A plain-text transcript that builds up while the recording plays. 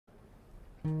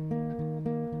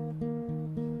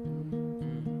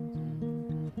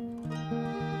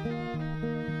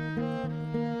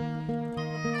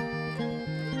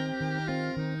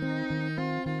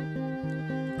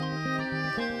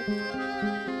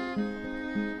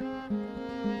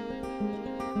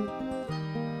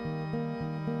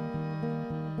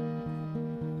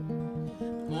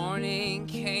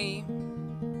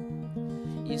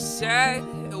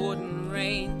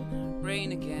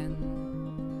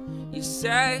you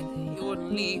said you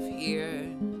wouldn't leave here,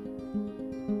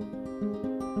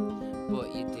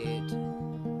 but you did.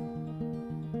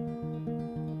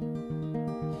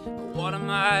 What am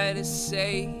I to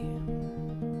say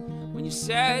when you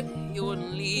said you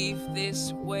wouldn't leave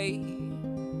this way,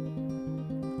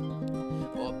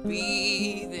 or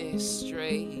be this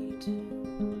straight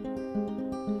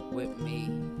with me?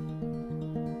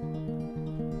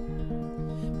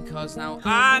 Because now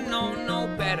I know no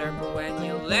better, but when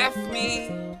you left me,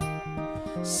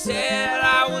 said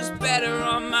I was better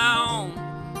on my own.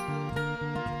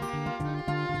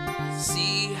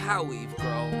 See how we've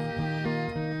grown.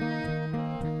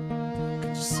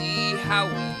 Could you see how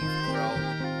we've grown?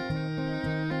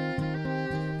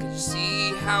 Could you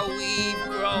see how we've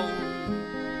grown?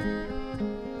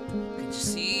 Could you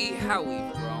see how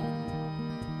we've grown?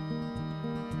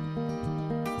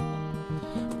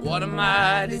 What am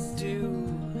I to do?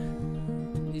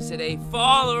 You said they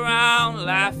fall around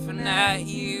laughing at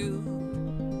you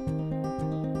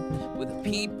with the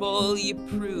people you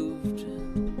proved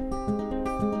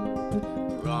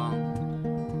wrong.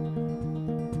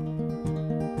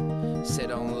 Said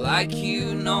don't like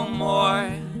you no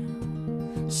more,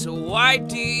 so why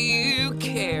do you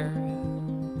care?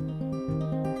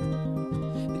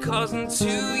 Because in 2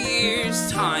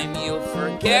 years' time you'll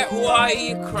forget why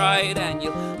you cried, and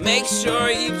you'll make sure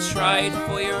you've tried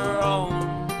for your own.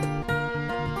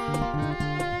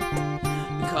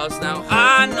 Because now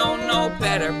I know no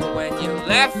better, but when you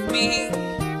left me,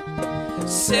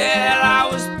 said I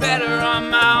was better on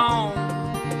my own.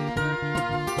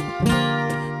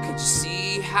 Could you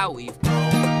see how we've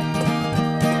grown?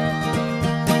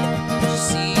 Could you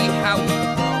see how we've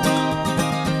grown?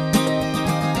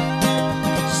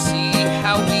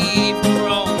 How we've grown. See how we've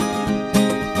grown.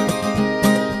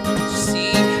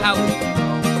 See how we've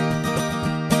grown.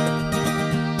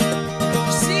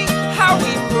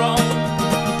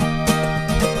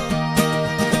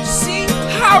 See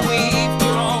how we've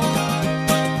grown.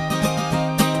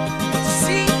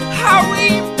 See how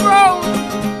we've grown.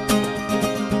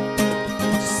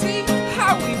 See how we've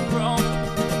grown. How we've grown.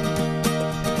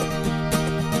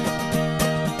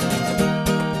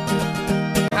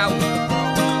 How we've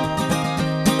grown.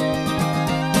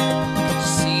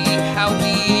 See how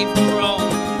we've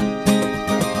grown.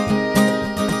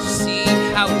 See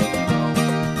how we've grown.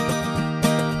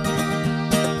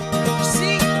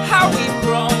 See how we've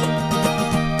grown.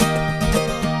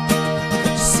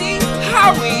 See how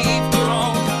we've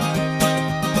grown.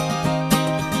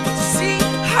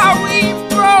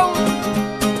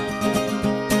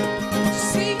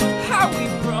 See how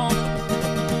we've grown.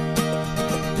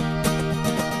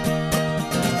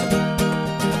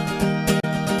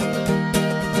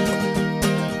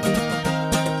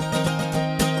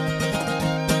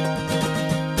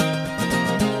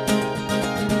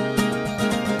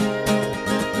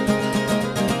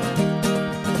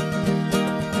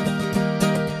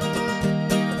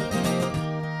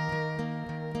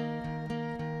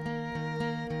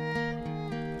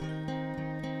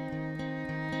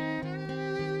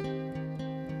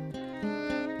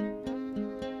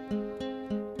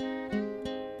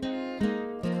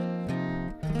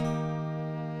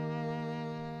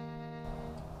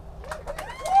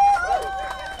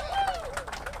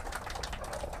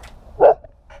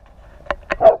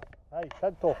 Hey,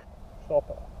 head off. Stop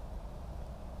it.